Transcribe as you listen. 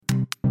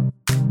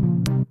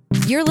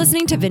You're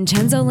listening to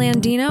Vincenzo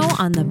Landino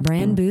on the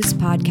Brand Boost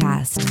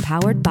Podcast,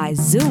 powered by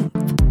Zoom.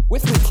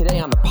 With me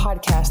today on the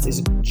podcast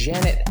is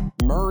Janet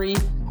Murray.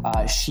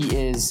 She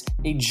is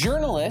a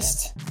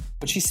journalist,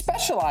 but she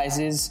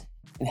specializes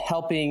in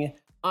helping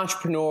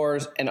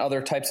entrepreneurs and other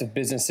types of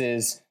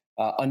businesses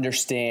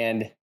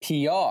understand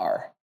PR.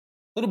 A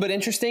little bit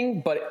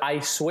interesting, but I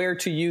swear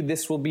to you,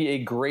 this will be a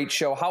great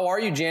show. How are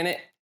you, Janet?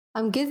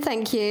 I'm good,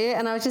 thank you.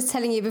 And I was just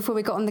telling you before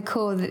we got on the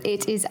call that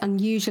it is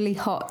unusually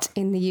hot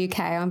in the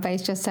UK. I'm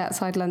based just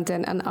outside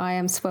London and I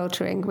am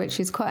sweltering, which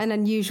is quite an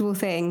unusual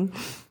thing.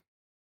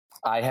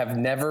 I have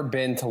never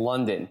been to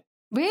London.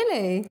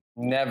 Really?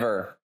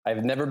 Never.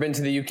 I've never been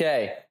to the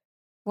UK.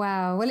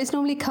 Wow. Well, it's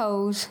normally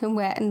cold and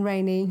wet and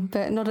rainy,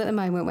 but not at the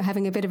moment. We're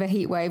having a bit of a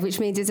heat wave,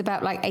 which means it's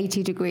about like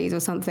 80 degrees or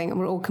something. And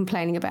we're all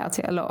complaining about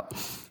it a lot.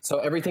 So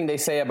everything they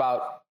say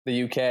about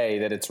the UK,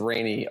 that it's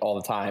rainy all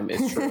the time,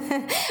 is true.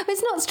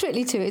 It's not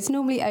strictly true. It's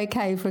normally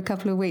okay for a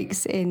couple of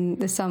weeks in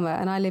the summer.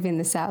 And I live in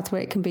the south where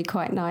it can be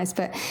quite nice,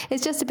 but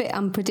it's just a bit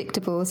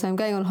unpredictable. So I'm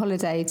going on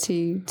holiday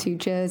to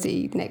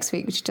Jersey next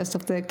week, which is just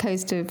off the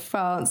coast of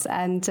France.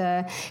 And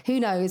who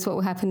knows what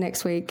will happen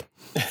next week.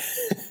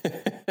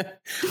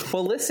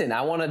 Well, listen,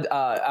 I want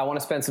to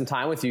spend some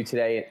time with you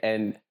today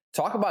and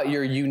talk about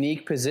your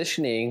unique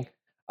positioning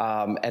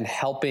and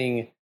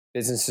helping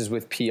businesses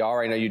with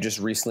PR. I know you just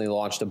recently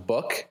launched a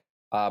book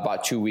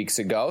about 2 weeks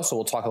ago, so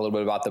we'll talk a little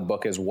bit about the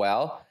book as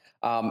well.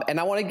 And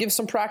I want to give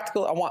some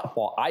practical. I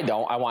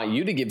want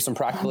you to give some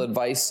practical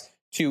advice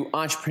to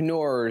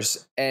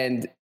entrepreneurs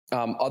and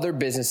other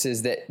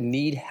businesses that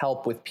need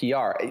help with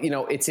PR. You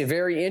know, it's a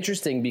very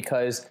interesting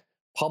because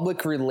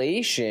public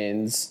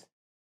relations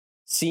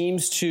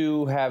seems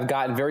to have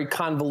gotten very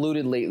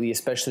convoluted lately,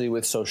 especially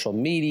with social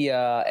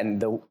media and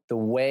the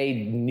way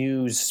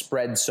news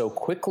spreads so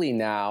quickly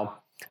now.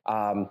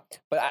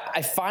 But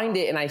I find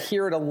it, and I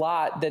hear it a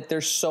lot, that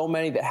there's so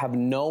many that have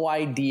no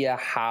idea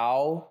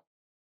how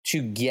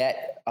to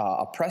get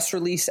a press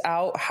release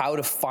out, how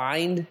to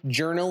find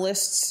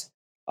journalists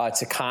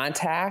to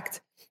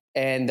contact.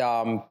 And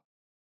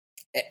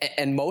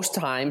most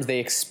times they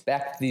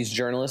expect these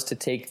journalists to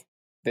take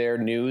their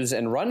news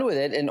and run with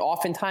it. And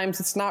oftentimes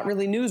it's not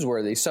really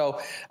newsworthy.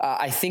 So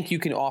I think you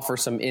can offer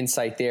some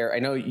insight there. I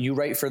know you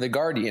write for The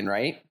Guardian,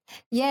 right?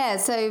 Yeah,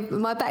 so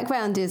my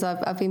background is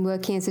I've been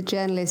working as a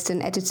journalist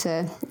and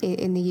editor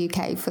in the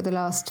UK for the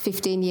last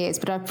 15 years,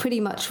 but I've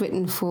pretty much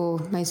written for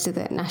most of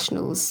the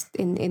nationals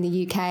in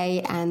the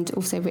UK and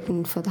also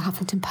written for the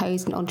Huffington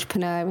Post and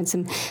Entrepreneur and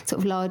some sort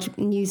of large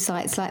news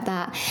sites like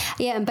that.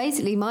 Yeah, and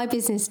basically my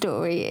business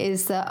story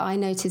is that I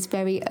noticed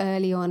very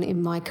early on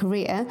in my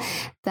career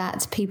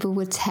that people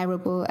were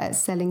terrible at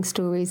selling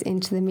stories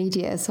into the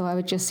media. So I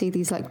would just see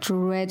these like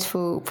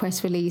dreadful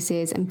press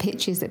releases and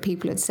pictures that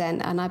people had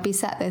sent, and I'd be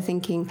sat there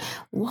thinking,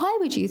 why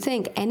would you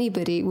think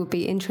anybody would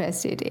be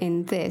interested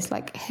in this?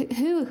 Like,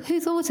 who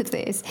thought of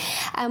this?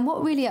 And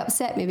what really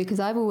upset me, because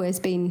I've always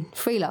been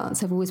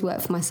freelance, I've always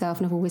worked for myself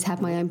and I've always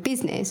had my own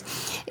business,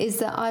 is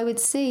that I would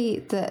see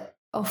that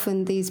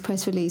often these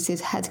press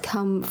releases had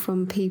come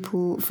from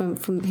people from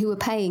who were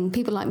paying,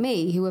 people like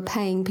me who were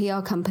paying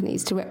PR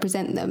companies to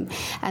represent them,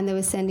 and they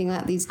were sending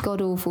out these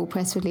god-awful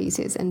press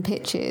releases and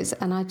pictures,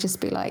 and I'd just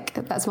be like,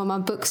 that's why my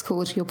book's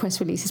called Your Press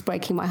Release is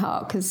Breaking My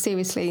Heart, because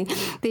seriously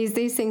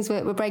these things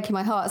were breaking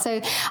my heart. So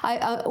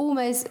I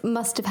almost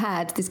must have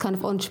had this kind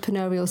of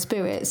entrepreneurial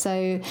spirit.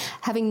 So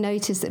having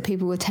noticed that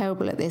people were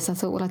terrible at this, I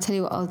thought, well, I'll tell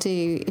you what I'll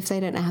do. If they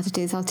don't know how to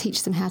do this, I'll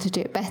teach them how to do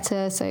it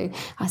better. So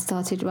I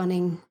started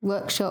running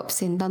workshops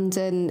in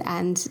London,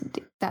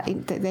 and that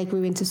they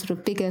grew into sort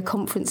of bigger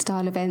conference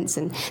style events,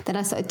 and then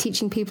I started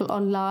teaching people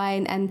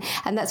online, and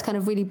that's kind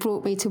of really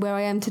brought me to where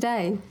I am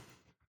today.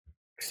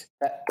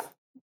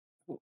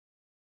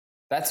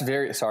 That's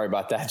very sorry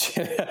about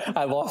that.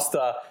 I lost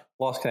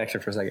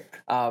connection for a second.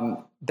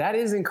 That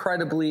is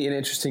incredibly an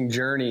interesting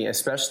journey,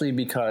 especially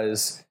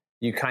because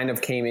you kind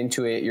of came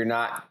into it. You're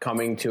not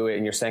coming to it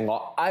and you're saying,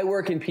 well, I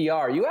work in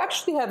PR. You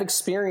actually have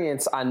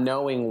experience on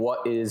knowing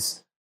what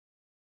is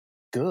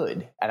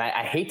good. And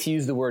I hate to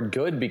use the word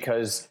good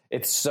because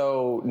it's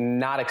so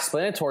not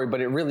explanatory, but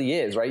it really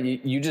is, right?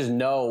 You just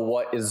know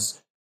what is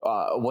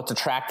what's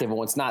attractive and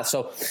what's not.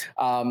 So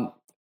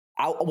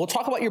we'll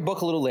talk about your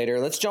book a little later.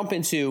 Let's jump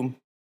into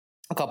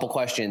a couple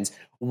questions.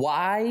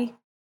 Why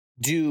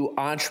do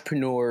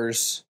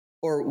entrepreneurs,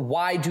 or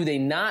why do they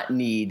not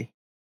need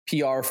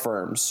PR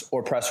firms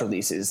or press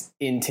releases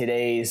in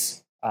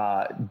today's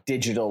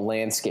digital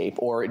landscape,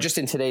 or just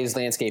in today's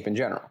landscape in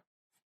general?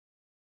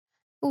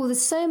 Well,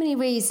 there's so many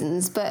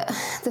reasons, but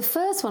the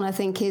first one I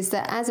think is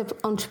that as an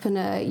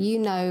entrepreneur, you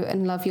know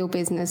and love your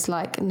business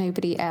like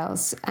nobody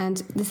else. And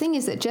the thing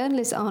is that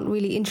journalists aren't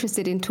really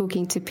interested in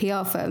talking to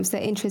PR firms. They're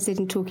interested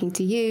in talking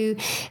to you,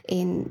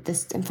 in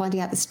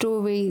finding out the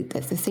story, the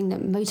thing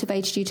that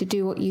motivated you to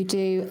do what you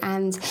do.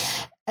 And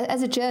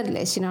as a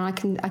journalist, I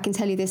can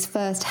tell you this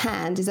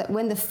firsthand, is that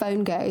when the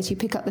phone goes, you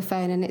pick up the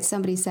phone and it's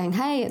somebody saying,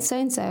 hey, it's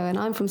so-and-so and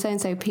I'm from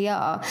so-and-so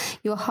PR,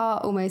 your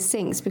heart almost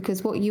sinks,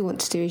 because what you want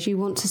to do is you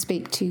want to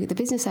speak to the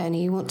business owner,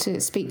 you want to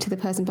speak to the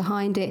person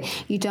behind it.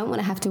 You don't want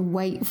to have to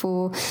wait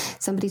for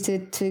somebody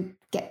to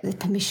get the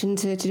permission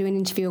to do an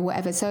interview or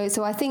whatever.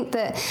 So I think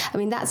that,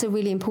 that's a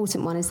really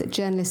important one, is that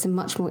journalists are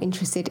much more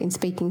interested in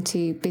speaking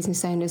to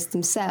business owners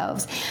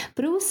themselves.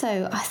 But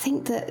also, I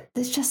think that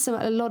there's just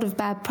a lot of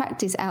bad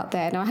practice out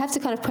there. Now, I have to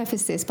kind of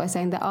preface this by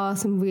saying there are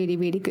some really,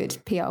 really good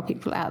PR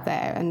people out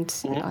there, and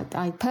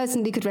I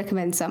personally could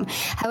recommend some.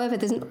 However,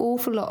 there's an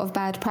awful lot of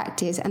bad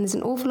practice, and there's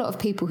an awful lot of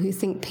people who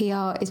think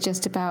PR is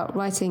just about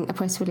writing a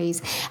press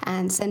release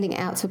and sending it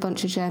out to a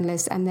bunch of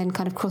journalists and then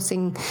kind of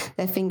crossing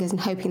their fingers and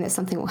hoping that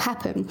something will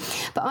happen.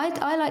 But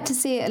I like to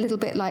see it a little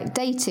bit like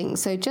dating.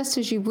 So just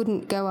as you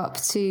wouldn't go up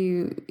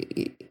to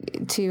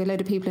a load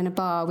of people in a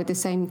bar with the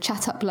same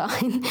chat up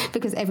line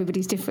because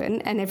everybody's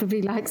different and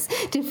everybody likes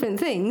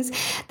different things,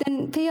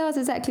 then PR is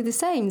exactly the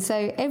same.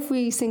 So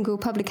every single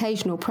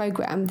publication or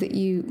program that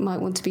you might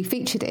want to be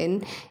featured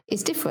in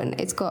is different.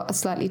 It's got a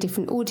slightly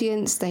different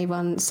audience. They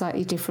run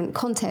slightly different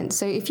content.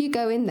 So if you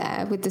go in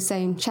there with the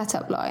same chat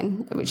up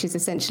line, which is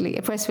essentially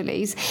a press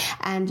release,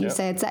 and you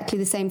say exactly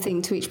the same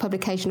thing to each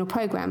publication or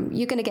program,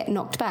 you're going to get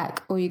knocked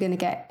back or you're going to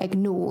get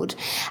ignored.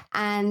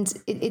 And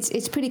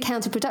it's pretty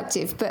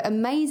counterproductive. But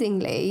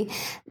amazingly,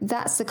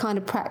 that's the kind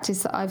of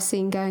practice that I've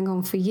seen going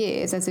on for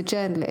years as a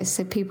journalist.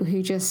 So people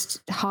who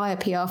just hire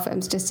PR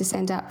firms just to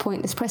send out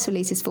pointless press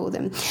releases for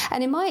them.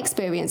 And in my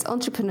experience,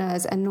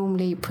 entrepreneurs are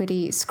normally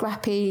pretty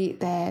scrappy.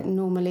 They're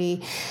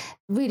normally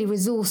really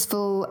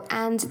resourceful.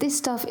 And this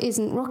stuff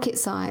isn't rocket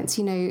science.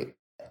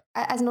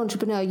 As an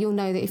entrepreneur, you'll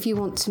know that if you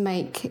want to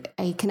make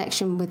a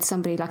connection with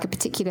somebody, like a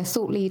particular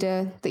thought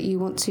leader that you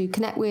want to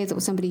connect with, or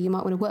somebody you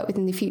might want to work with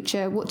in the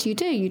future, what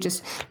do? You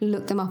just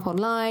look them up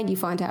online, you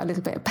find out a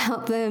little bit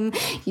about them,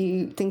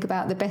 you think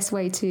about the best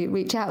way to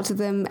reach out to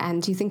them,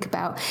 and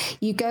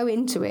you go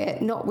into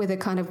it not with a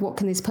kind of, what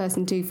can this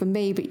person do for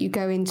me, but you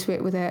go into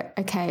it with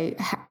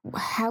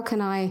how can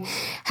I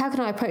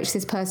approach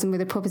this person with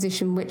a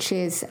proposition which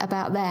is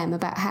about them,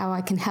 about how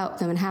I can help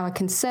them and how I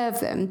can serve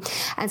them.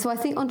 And so I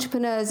think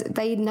entrepreneurs,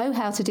 they know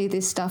how to do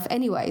this stuff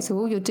anyway. So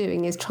all you're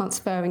doing is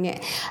transferring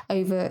it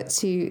over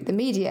to the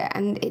media.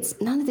 And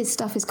none of this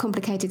stuff is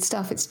complicated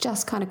stuff. It's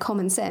just kind of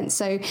common sense.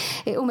 So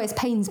it almost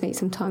pains me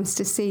sometimes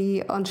to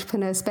see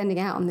entrepreneurs spending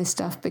out on this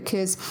stuff,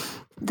 because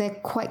they're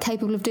quite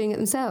capable of doing it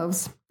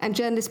themselves. And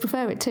journalists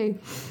prefer it too.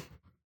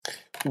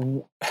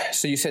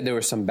 So you said there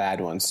were some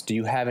bad ones. Do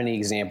you have any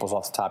examples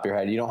off the top of your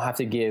head? You don't have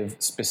to give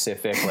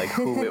specific, like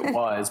who it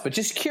was, but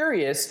just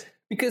curious,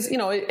 because,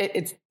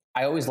 it's,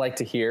 I always like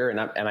to hear,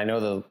 and I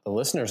know the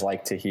listeners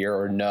like to hear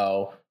or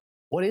know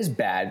what is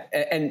bad.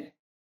 And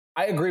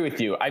I agree with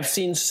you. I've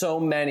seen so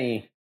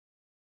many,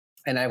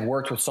 and I've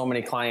worked with so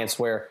many clients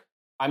where,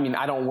 I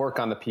don't work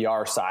on the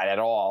PR side at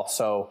all.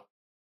 So,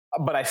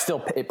 but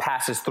it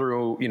passes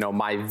through,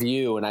 my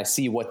view, and I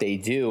see what they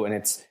do.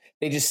 And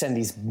they just send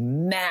these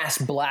mass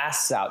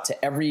blasts out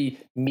to every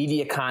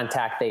media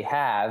contact they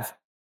have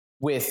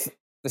with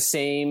the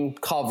same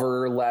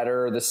cover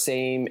letter, the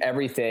same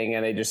everything.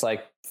 And they just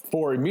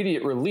for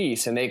immediate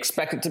release, and they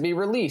expect it to be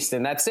released,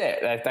 and that's it.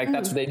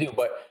 That's what they do.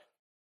 But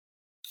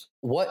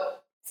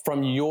what,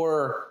 from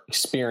your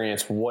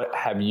experience, what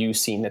have you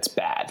seen that's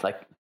bad?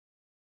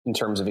 In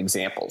terms of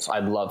examples,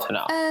 I'd love to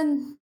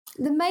know.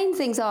 The main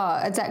things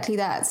are exactly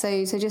that.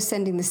 So just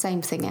sending the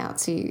same thing out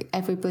to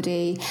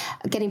everybody,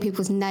 getting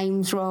people's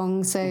names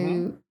wrong.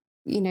 So,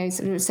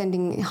 sort of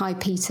sending hi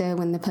Peter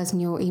when the person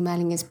you're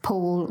emailing is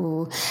Paul,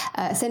 or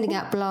sending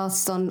out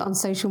blasts on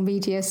social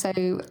media.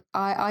 So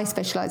I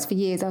specialised for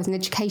years. I was an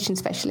education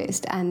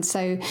specialist. And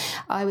so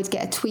I would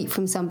get a tweet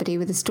from somebody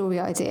with a story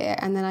idea,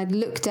 and then I'd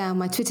look down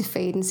my Twitter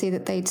feed and see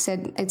that they'd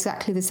said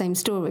exactly the same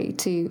story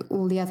to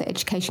all the other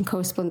education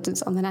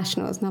correspondents on the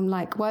Nationals. And I'm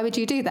like, why would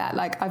you do that?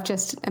 I've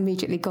just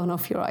immediately gone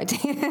off your idea.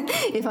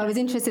 If I was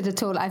interested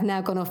at all, I've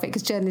now gone off it,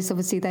 because journalists,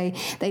 obviously,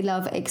 they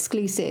love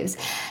exclusives.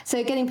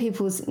 So getting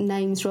people's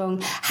names wrong,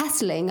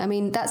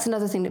 hassling, that's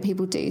another thing that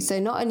people do. So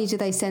not only do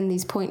they send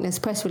these pointless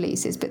press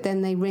releases, but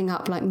then they ring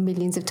up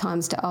millions of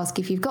times to ask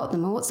if you've got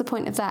them. Well, what's the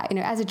point of that?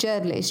 As a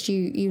journalist,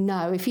 you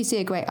know, if you see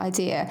a great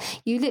idea,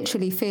 you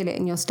literally feel it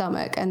in your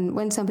stomach. And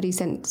when somebody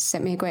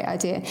sent me a great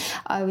idea,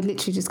 I would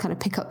literally just kind of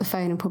pick up the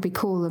phone and probably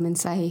call them and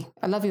say,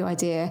 I love your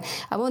idea.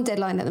 I'm on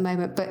deadline at the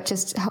moment, but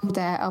just hold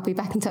there. I'll be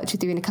back in touch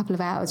with you in a couple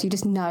of hours. You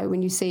just know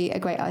when you see a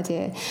great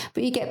idea.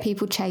 But you get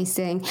people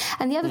chasing.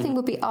 And the other thing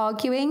would be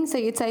arguing. So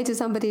you'd say to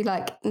somebody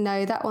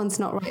no, that one's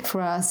not right for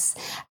us.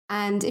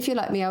 And if you're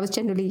like me, I was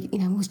generally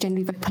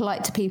very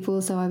polite to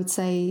people. So I would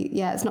say,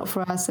 yeah, it's not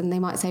for us. And they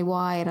might say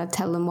why, and I'd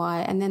tell them why.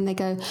 And then they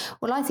go,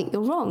 well, I think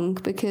you're wrong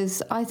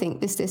because I think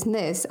this, this and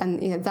this.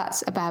 And,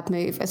 that's a bad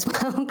move as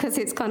well, because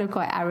it's kind of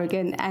quite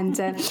arrogant, and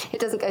it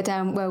doesn't go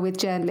down well with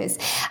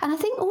journalists. And I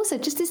think also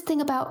just this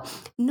thing about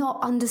not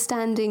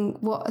understanding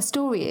what a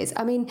story is.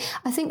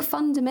 I think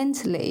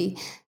fundamentally,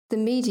 the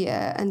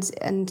media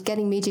and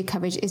getting media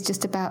coverage is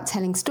just about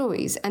telling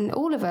stories. And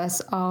all of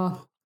us are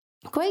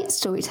great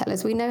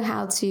storytellers. We know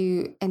how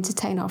to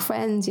entertain our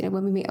friends. You know,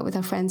 when we meet up with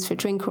our friends for a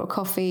drink or a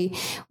coffee,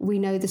 we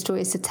know the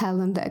stories to tell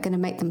them that are going to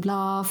make them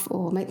laugh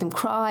or make them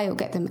cry or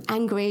get them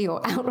angry or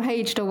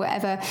outraged or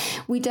whatever.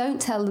 We don't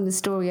tell them the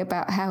story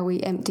about how we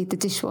emptied the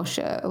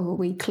dishwasher or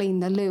we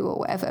cleaned the loo or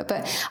whatever.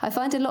 But I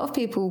find a lot of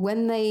people,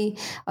 when they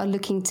are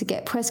looking to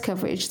get press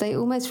coverage, they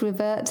almost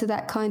revert to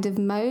that kind of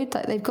mode.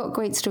 Like, they've got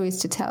great stories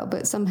to tell,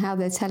 but somehow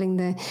they're telling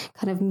the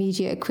kind of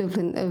media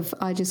equivalent of,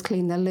 I just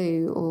cleaned the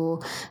loo,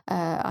 or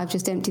I've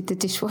just emptied the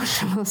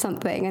dishwasher or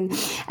something,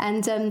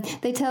 and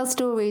they tell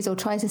stories or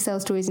try to sell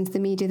stories into the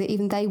media that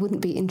even they wouldn't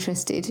be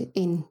interested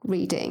in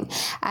reading.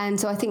 And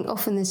so I think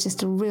often there's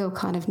just a real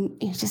kind of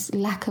just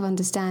lack of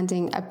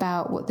understanding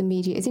about what the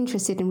media is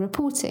interested in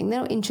reporting.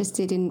 They're not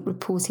interested in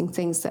reporting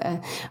things that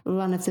are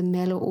run of the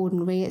mill or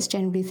ordinary. It's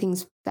generally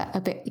things that are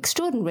a bit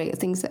extraordinary, or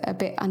things that are a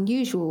bit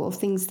unusual, or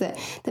things that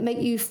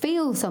make you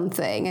feel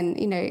something. And,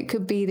 you know, it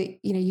could be that,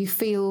 you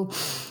know,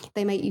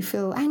 they make you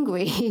feel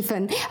angry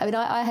even. I mean,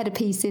 I had a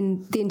piece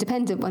in The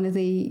Independent, one of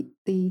the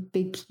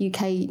big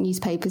UK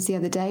newspapers, the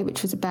other day,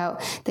 which was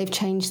about, they've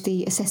changed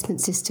the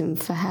assessment system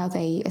for how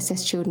they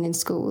assess children in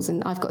schools.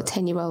 And I've got a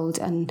 10-year-old,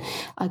 and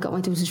I got my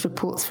daughter's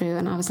report through,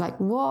 and I was like,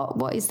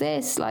 what is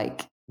this?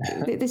 Like,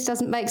 this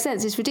doesn't make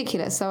sense. It's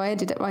ridiculous. So I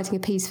ended up writing a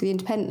piece for The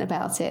Independent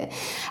about it.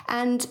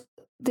 And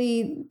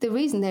the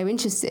reason they're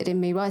interested in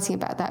me writing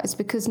about that is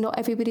because not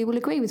everybody will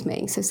agree with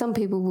me. So some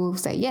people will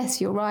say, yes,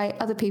 you're right.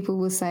 Other people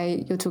will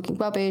say, you're talking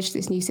rubbish.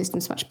 This new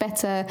system's much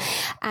better.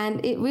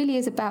 And it really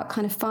is about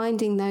kind of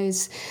finding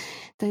those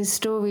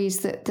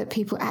stories that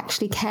people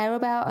actually care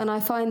about. And I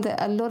find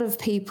that a lot of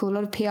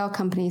PR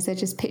companies, they're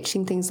just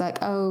pitching things like,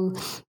 oh,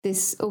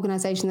 this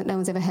organization that no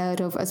one's ever heard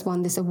of has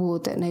won this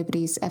award that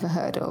nobody's ever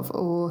heard of,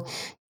 or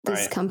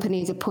this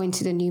company's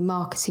appointed a new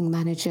marketing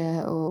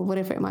manager, or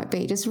whatever it might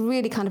be. Just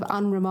really kind of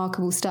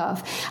unremarkable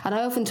stuff. And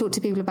I often talk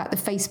to people about the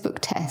Facebook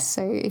test.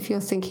 So if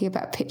you're thinking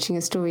about pitching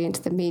a story into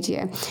the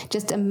media,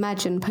 just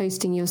imagine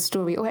posting your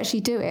story, or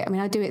actually do it. I mean,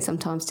 I do it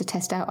sometimes to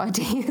test out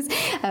ideas.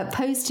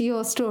 Post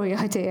your story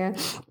idea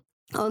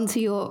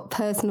onto your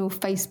personal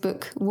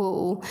Facebook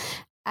wall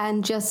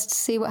and just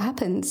see what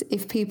happens.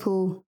 If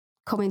people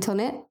comment on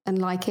it and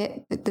like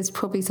it, there's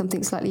probably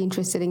something slightly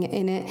interesting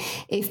in it.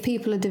 If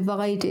people are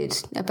divided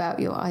about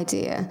your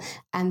idea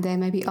and they're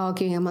maybe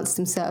arguing amongst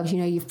themselves, you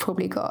know, you've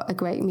probably got a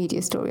great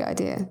media story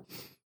idea.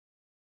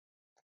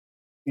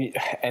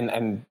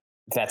 And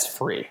that's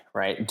free,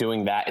 right?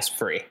 Doing that is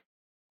free.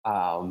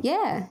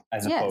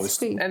 As opposed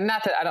to, and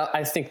not that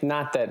I think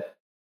not that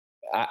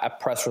a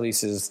press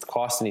releases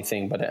cost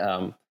anything, but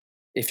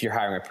if you're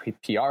hiring a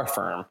PR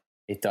firm,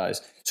 it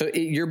does. So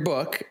your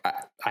book,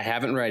 I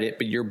haven't read it,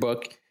 but your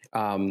book,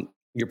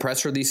 your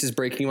press release is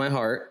Breaking My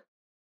Heart.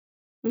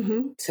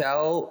 Mm-hmm.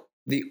 Tell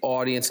the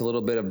audience a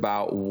little bit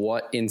about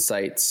what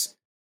insights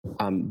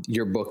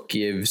your book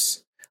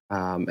gives.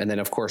 And then,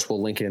 of course,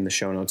 we'll link it in the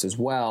show notes as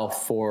well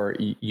for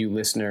you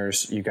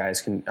listeners. You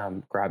guys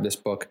can grab this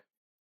book.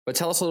 But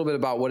tell us a little bit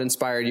about what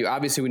inspired you.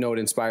 Obviously, we know what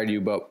inspired you,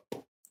 but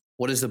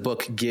what does the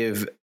book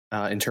give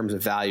in terms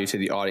of value to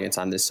the audience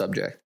on this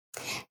subject?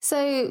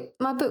 So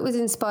my book was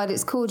inspired.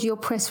 It's called Your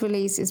Press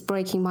Release is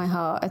Breaking My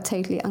Heart, a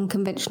totally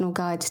unconventional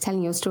guide to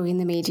telling your story in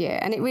the media.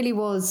 And it really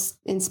was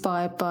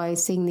inspired by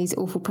seeing these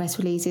awful press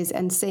releases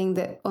and seeing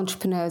that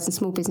entrepreneurs and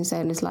small business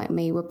owners like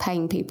me were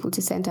paying people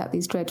to send out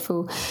these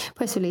dreadful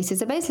press releases.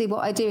 So basically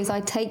what I do is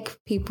I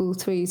take people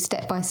through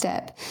step by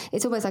step.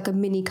 It's almost like a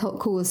mini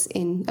course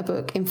in a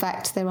book. In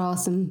fact, there are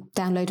some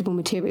downloadable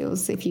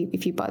materials. If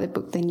you buy the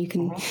book, then you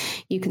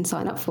can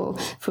sign up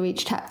for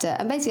each chapter.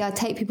 And basically I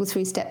take people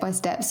through step by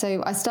step.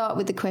 So I start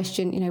with the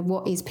question,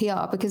 what is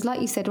PR? Because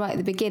like you said right at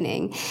the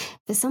beginning,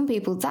 for some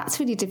people, that's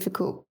really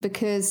difficult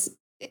because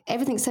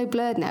everything's so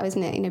blurred now,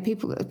 isn't it?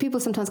 People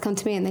sometimes come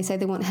to me and they say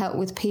they want help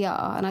with PR,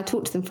 and I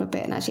talk to them for a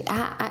bit, and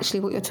actually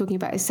what you're talking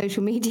about is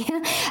social media.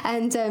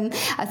 And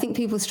I think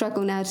people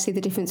struggle now to see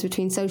the difference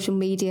between social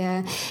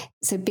media.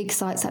 So big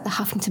sites like the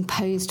Huffington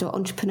Post or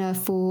Entrepreneur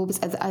Forbes,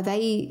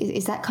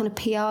 is that kind of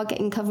PR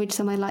getting coverage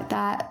somewhere like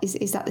that?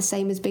 Is that the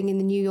same as being in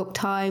the New York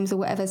Times or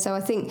whatever? So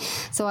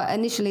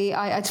initially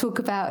I talk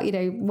about,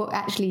 what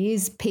actually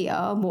is PR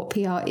and what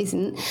PR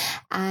isn't.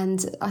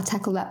 And I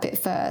tackle that bit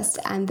first.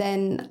 And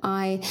then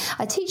I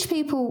teach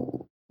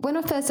people. When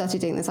I first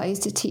started doing this, I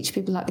used to teach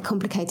people like the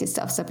complicated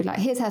stuff. So I'd be like,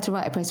 here's how to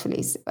write a press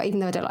release,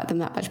 even though I don't like them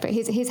that much, but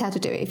here's how to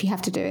do it if you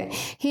have to do it.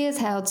 Here's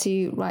how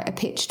to write a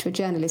pitch to a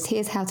journalist.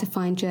 Here's how to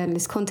find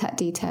journalist contact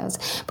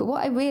details. But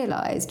what I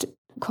realized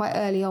quite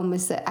early on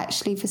was that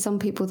actually for some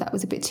people that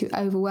was a bit too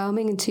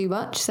overwhelming and too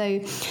much. So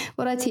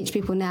what I teach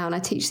people now, and I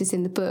teach this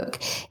in the book,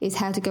 is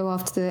how to go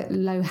after the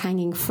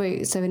low-hanging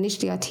fruit. So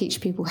initially I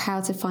teach people how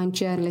to find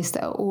journalists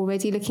that are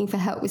already looking for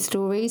help with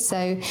stories.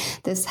 So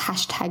there's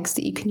hashtags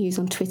that you can use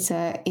on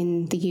Twitter.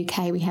 In the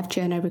UK we have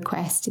Journo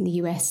Request. In the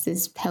US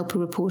there's Help a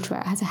Reporter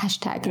Out has a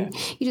hashtag. And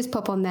you just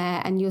pop on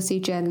there and you'll see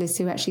journalists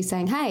who are actually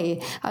saying,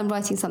 hey, I'm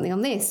writing something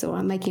on this, or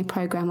I'm making a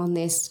program on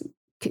this.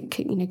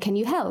 can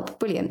you help?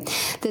 Brilliant.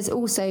 There's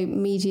also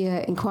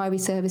media inquiry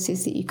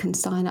services that you can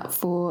sign up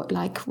for.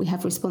 Like we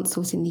have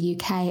ResponseSource in the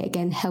UK,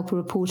 again, help a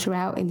reporter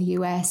out in the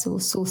US, or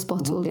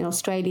SourceBottle in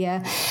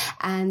Australia.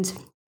 And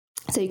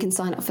so you can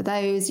sign up for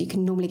those. You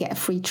can normally get a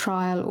free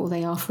trial, or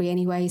they are free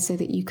anyway, so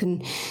that you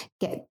can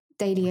get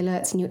daily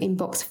alerts in your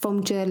inbox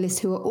from journalists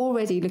who are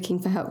already looking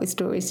for help with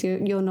stories. So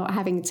you're not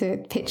having to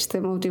pitch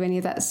them or do any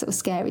of that sort of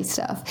scary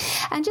stuff.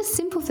 And just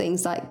simple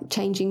things like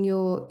changing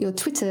your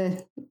Twitter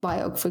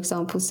bio, for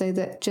example, so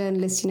that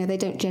journalists, they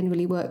don't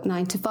generally work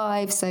 9 to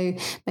 5. So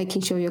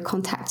making sure you're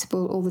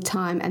contactable all the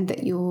time, and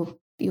that your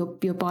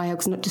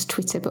biogs, not just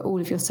Twitter, but all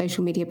of your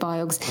social media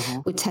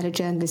biogs would tell a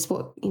journalist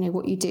what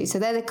you do. So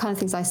they're the kind of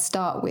things I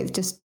start with,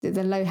 just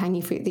the low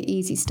hanging fruit, the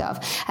easy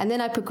stuff. And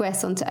then I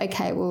progress on to,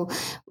 okay, well,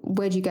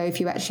 where do you go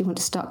if you actually want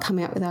to start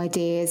coming up with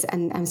ideas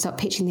and start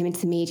pitching them into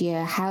the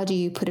media? How do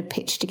you put a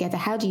pitch together?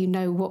 How do you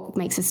know what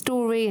makes a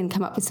story and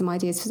come up with some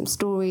ideas for some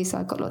stories? So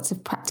I've got lots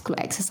of practical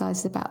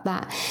exercises about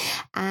that.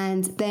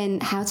 And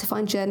then how to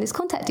find journalist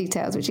contact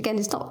details, which again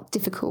is not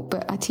difficult,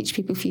 but I teach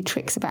people a few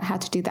tricks about how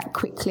to do that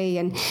quickly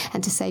and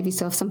to save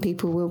yourself. Some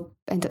people will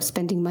end up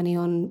spending money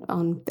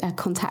on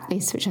contact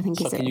lists, which I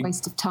think is a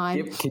waste of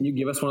time. Can you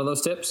give us one of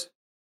those tips?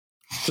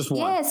 Just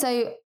one.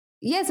 So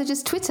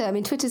just Twitter. I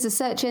mean, Twitter's a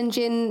search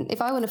engine.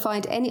 If I want to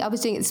find I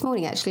was doing it this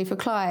morning actually for a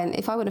client.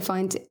 If I want to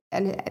find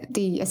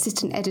the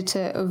assistant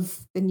editor of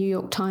the New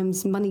York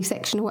Times money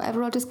section or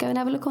whatever, I'll just go and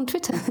have a look on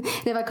Twitter.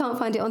 And if I can't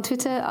find it on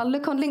Twitter, I'll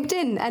look on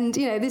LinkedIn. And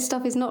this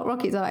stuff is not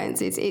rocket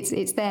science.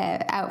 It's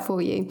there out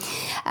for you.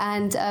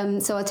 And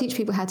so I teach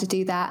people how to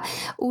do that.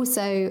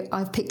 Also,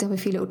 I've picked up a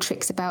few little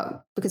tricks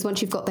because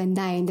once you've got their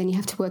name, then you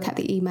have to work out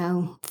the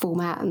email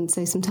format. And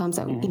so sometimes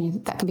that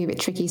can be a bit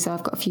tricky. So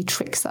I've got a few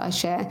tricks that I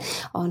share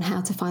on how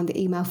to find the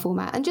email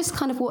format and just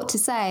kind of what to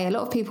say. A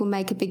lot of people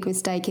make a big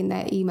mistake in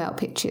their email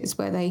pitches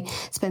where they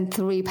spend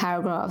 3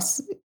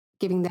 paragraphs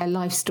giving their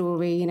life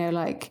story,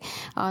 like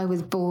I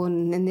was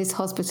born in this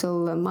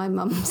hospital and my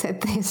mum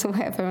said this or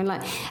whatever. And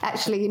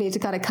actually you need to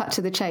kind of cut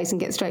to the chase and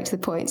get straight to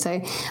the point. So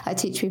I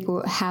teach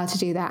people how to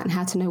do that and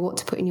how to know what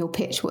to put in your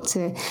pitch, what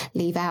to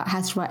leave out,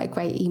 how to write a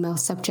great email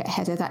subject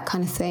header, that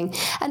kind of thing.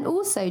 And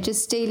also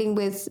just dealing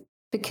with,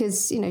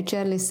 because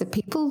journalists are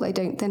people,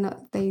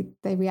 they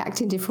react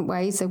in different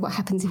ways. So what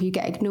happens if you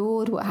get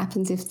ignored? What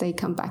happens if they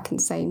come back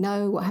and say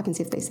no? What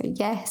happens if they say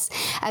yes?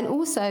 And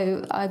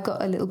also I've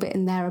got a little bit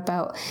in there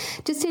about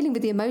just dealing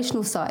with the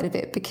emotional side of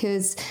it,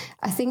 because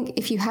I think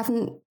if you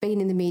haven't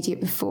been in the media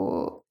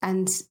before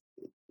and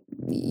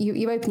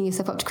you're opening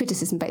yourself up to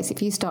criticism, basically,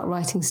 if you start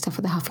writing stuff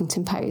for the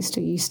Huffington Post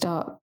or you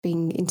start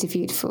being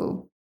interviewed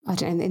for, I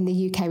don't know, in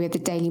the UK we have the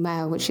Daily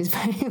Mail, which is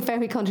very,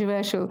 very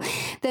controversial,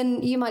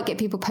 then you might get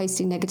people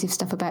posting negative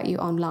stuff about you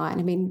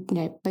online. I mean,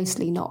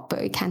 mostly not, but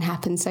it can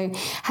happen. So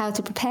how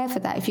to prepare for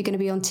that if you're going to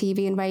be on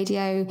TV and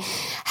radio,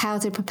 how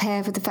to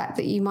prepare for the fact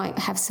that you might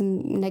have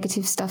some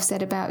negative stuff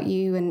said about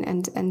you,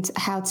 and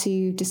how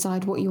to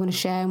decide what you want to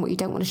share and what you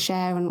don't want to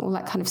share and all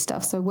that kind of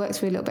stuff. So I work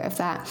through a little bit of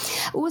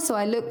that. Also,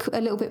 I look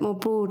a little bit more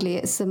broadly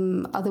at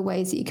some other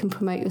ways that you can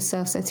promote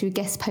yourself. So through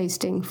guest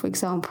posting, for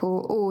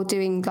example, or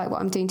doing like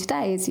what I'm doing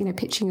today is, you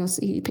pitch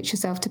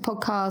yourself to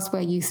podcasts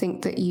where you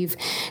think that you've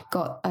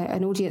got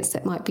an audience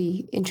that might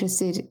be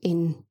interested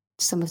in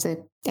some of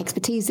the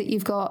expertise that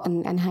you've got,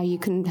 and how you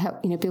can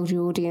help build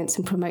your audience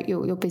and promote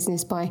your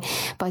business by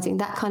doing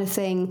that kind of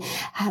thing.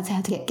 How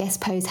to get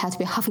guest posts, how to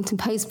be a Huffington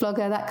Post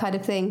blogger, that kind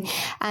of thing,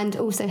 and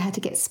also how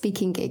to get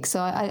speaking gigs. So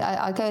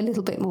I go a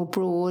little bit more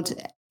broad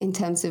in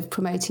terms of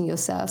promoting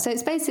yourself. So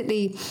it's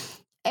basically,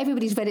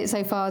 everybody's read it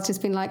so far, it's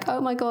just been like, oh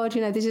my God,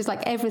 this is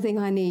like everything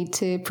I need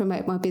to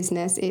promote my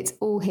business. It's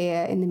all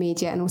here in the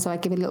media. And also I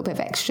give a little bit of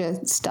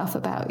extra stuff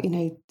about,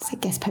 say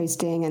guest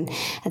posting and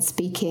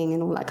speaking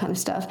and all that kind of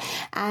stuff.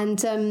 And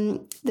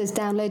there's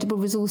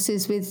downloadable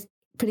resources with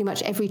pretty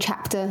much every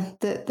chapter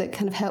that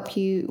kind of help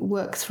you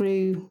work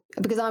through,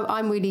 because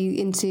I'm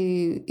really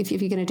into, if you're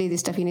going to do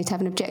this stuff, you need to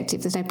have an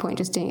objective. There's no point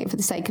just doing it for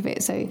the sake of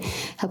it. So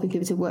helping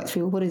people to work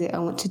through, what is it I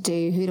want to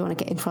do? Who do I want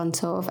to get in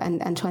front of?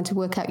 And trying to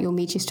work out your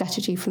media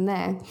strategy from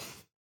there.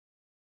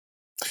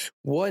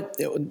 What,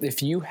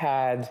 if you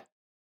had,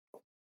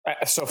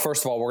 so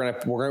first of all,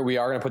 we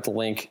are going to put the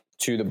link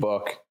to the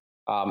book.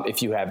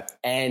 If you have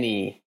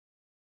any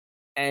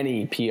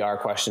PR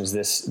questions,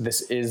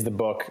 this is the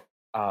book,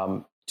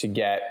 to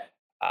get,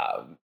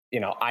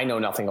 I know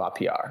nothing about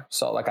PR.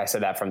 So like I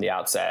said that from the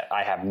outset,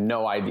 I have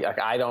no idea. Like,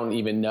 I don't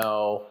even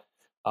know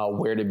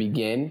where to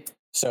begin.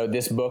 So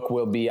this book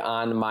will be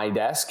on my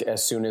desk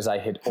as soon as I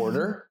hit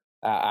order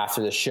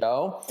after the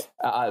show.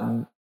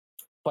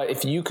 But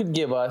if you could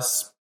give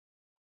us,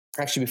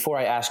 actually, before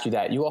I ask you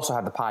that, you also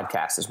have the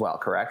podcast as well,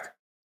 correct?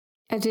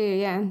 I do,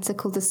 yeah. It's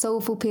called the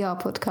Soulful PR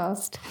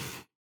Podcast.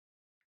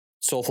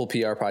 Soulful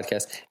PR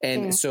podcast.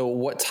 And so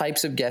what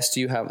types of guests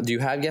do you have? Do you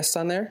have guests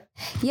on there?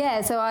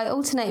 Yeah, so I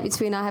alternate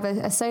between, I have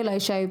a solo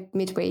show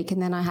midweek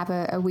and then I have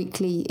a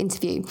weekly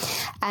interview.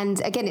 And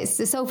again, it's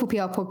the Soulful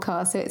PR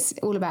podcast, so it's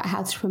all about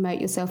how to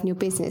promote yourself and your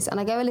business. And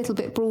I go a little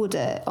bit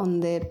broader on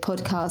the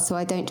podcast, so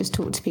I don't just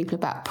talk to people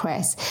about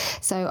press.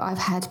 So I've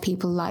had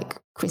people like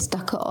Chris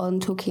Ducker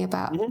on talking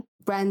about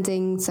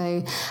branding.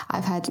 So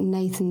I've had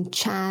Nathan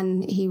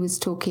Chan. He was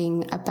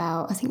talking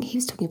about, I think he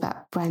was talking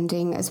about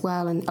branding as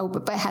well. And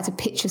but how to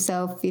pitch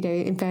yourself,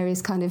 in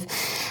various kind of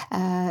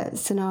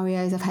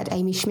scenarios. I've had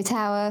Amy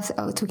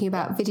Schmittauer talking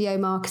about video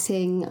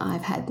marketing.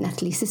 I've had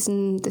Natalie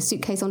Sisson, the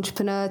suitcase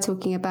entrepreneur,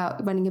 talking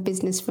about running a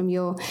business from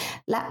your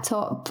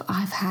laptop.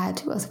 I've had,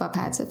 what else have I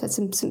had? So I've had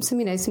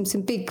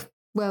some big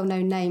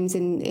well-known names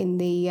in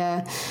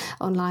the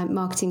online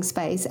marketing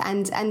space.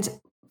 And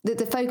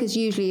the focus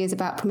usually is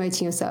about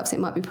promoting yourself. So it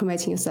might be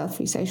promoting yourself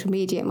through social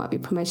media. It might be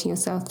promoting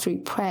yourself through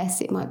press.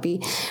 It might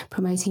be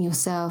promoting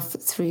yourself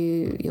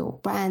through your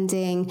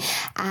branding.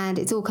 And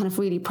it's all kind of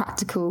really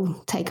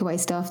practical takeaway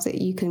stuff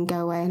that you can go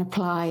away and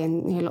apply,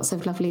 and lots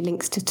of lovely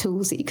links to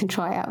tools that you can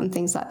try out and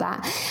things like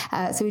that.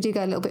 So we do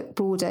go a little bit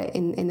broader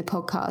in the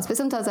podcast. But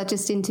sometimes I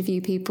just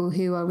interview people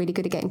who are really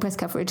good at getting press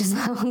coverage as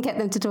well and get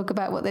them to talk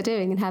about what they're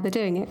doing and how they're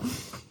doing it.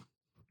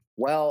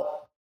 Well,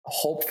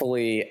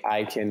 hopefully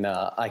I can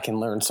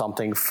learn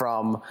something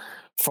from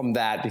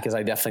that, because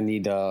I definitely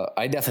need a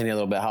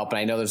little bit of help. And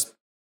I know there's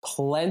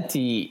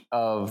plenty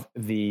of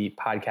the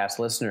podcast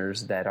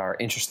listeners that are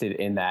interested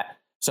in that.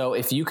 So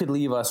if you could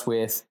leave us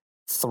with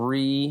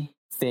 3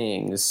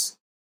 things,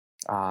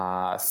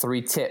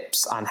 3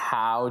 tips on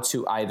how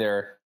to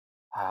either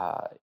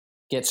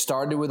get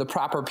started with a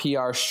proper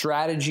PR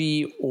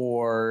strategy,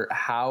 or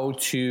how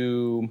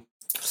to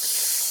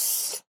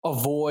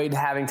avoid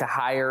having to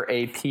hire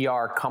a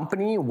PR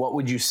company, what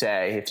would you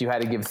say if you had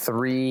to give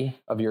 3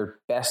 of your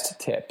best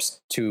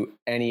tips to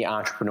any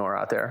entrepreneur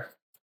out there?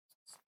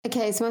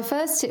 Okay, so my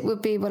first tip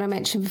would be what I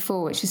mentioned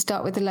before, which is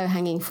start with the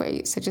low-hanging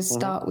fruit. So just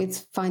start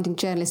with finding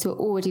journalists who are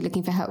already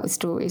looking for help with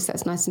stories.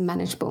 That's nice and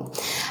manageable.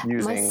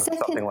 Using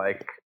something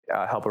like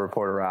help a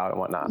reporter out and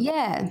whatnot.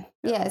 Yeah.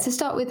 So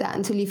start with that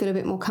until you feel a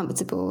bit more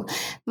comfortable.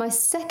 My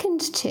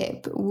second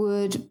tip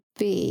would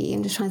be,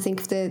 I'm just trying to think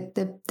of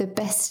the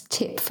best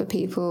tip for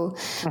people,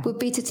 would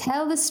be to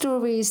tell the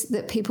stories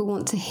that people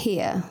want to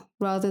hear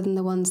rather than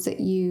the ones that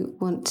you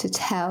want to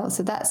tell.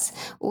 So that's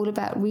all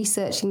about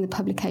researching the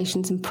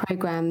publications and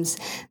programs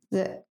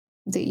that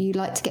you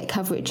like to get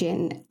coverage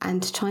in,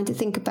 and trying to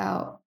think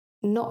about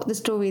not the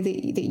story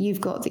that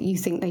you've got that you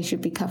think they should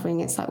be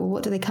covering. It's like, well,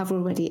 what do they cover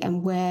already,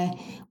 and where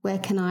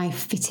can I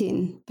fit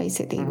in,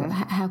 basically?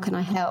 How can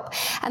I help?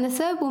 And the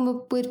third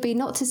one would be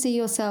not to see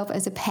yourself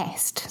as a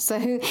pest.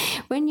 So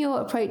when you're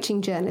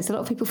approaching journalists, a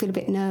lot of people feel a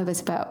bit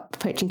nervous about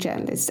approaching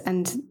journalists,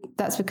 and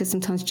that's because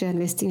sometimes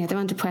journalists, they're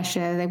under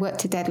pressure, they work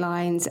to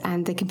deadlines,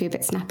 and they can be a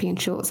bit snappy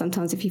and short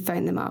sometimes if you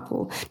phone them up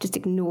or just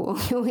ignore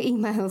your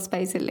emails,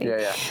 basically.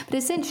 Yeah. But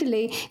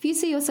essentially, if you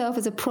see yourself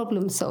as a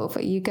problem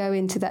solver, you go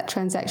into that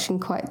transaction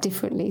quite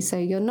differently. So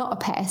you're not a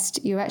pest,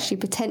 you're actually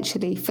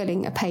potentially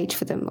filling a page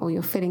for them, or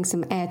you're filling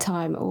some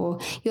airtime, or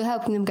you're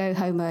helping them go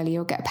home early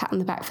or get a pat on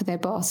the back for their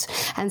boss.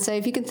 And so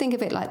if you can think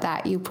of it like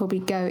that, you'll probably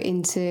go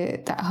into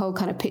that whole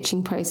kind of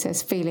pitching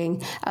process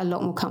feeling a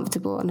lot more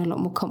comfortable and a lot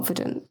more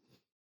confident.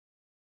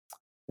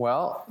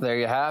 Well, there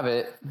you have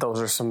it.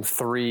 Those are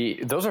 3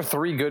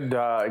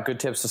 good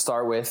tips to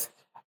start with.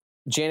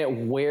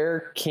 Janet,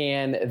 where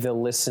can the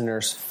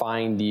listeners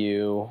find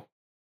you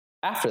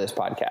after this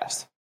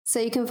podcast? So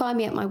you can find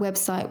me at my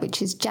website,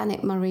 which is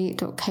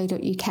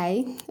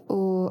janetmurray.co.uk,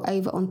 or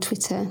over on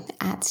Twitter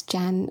at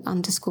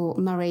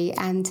jan_Murray.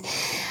 And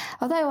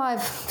although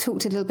I've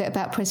talked a little bit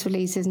about press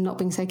releases and not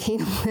being so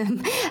keen on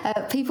them,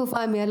 people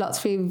find me a lot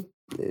through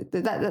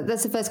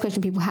that's the first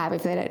question people have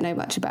if they don't know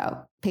much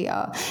about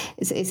PR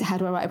is how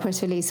do I write a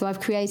press release? So I've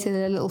created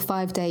a little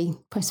 5-day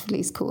press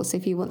release course.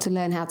 If you want to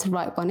learn how to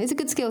write one, it's a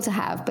good skill to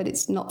have, but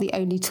it's not the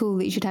only tool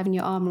that you should have in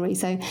your armory.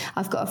 So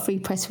I've got a free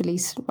press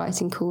release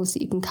writing course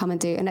that you can come and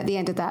do. And at the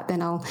end of that,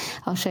 then I'll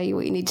show you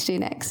what you need to do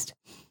next.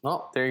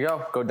 Well, there you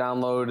go. Go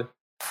download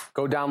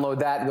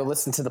that. Go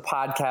listen to the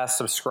podcast.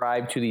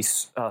 Subscribe to the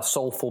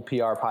Soulful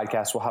PR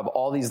podcast. We'll have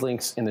all these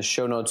links in the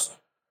show notes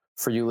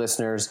for you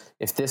listeners.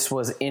 If this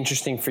was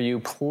interesting for you,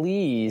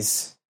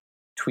 please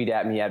tweet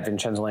at me at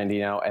Vincenzo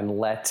Landino and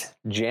let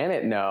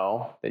Janet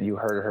know that you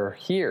heard her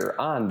here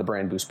on the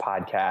Brand Boost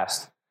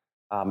podcast.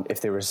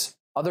 If there was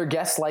other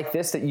guests like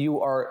this that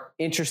you are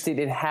interested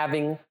in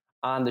having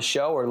on the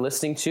show or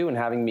listening to and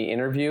having me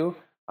interview,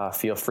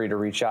 feel free to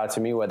reach out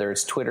to me, whether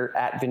it's Twitter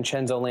at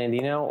Vincenzo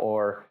Landino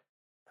or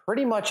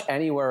pretty much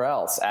anywhere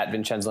else at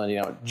Vincenzo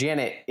Landino.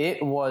 Janet,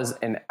 it was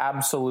an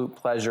absolute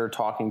pleasure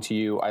talking to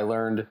you. I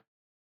learned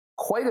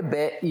quite a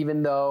bit,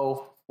 even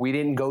though we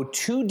didn't go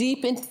too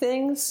deep into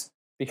things,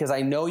 because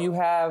I know you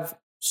have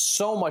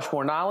so much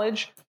more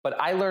knowledge, but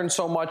I learned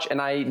so much,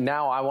 and I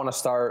want to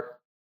start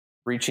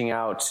reaching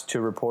out to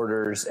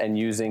reporters and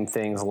using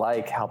things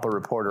like Help a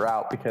Reporter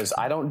Out, because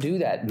I don't do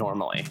that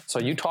normally. So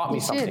you taught me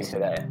something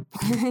today.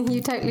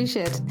 You totally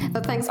should.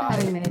 But thanks for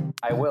having me.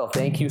 I will.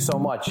 Thank you so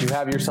much. You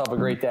have yourself a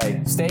great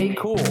day. Stay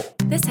cool.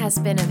 This has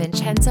been a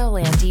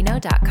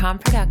VincenzoLandino.com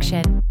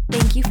production.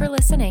 Thank you for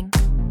listening.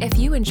 If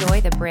you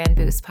enjoy the Brand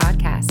Boost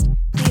podcast,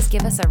 please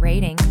give us a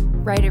rating,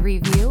 write a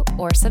review,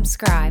 or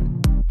subscribe.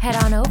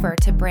 Head on over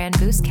to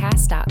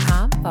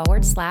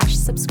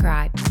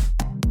brandboostcast.com/subscribe.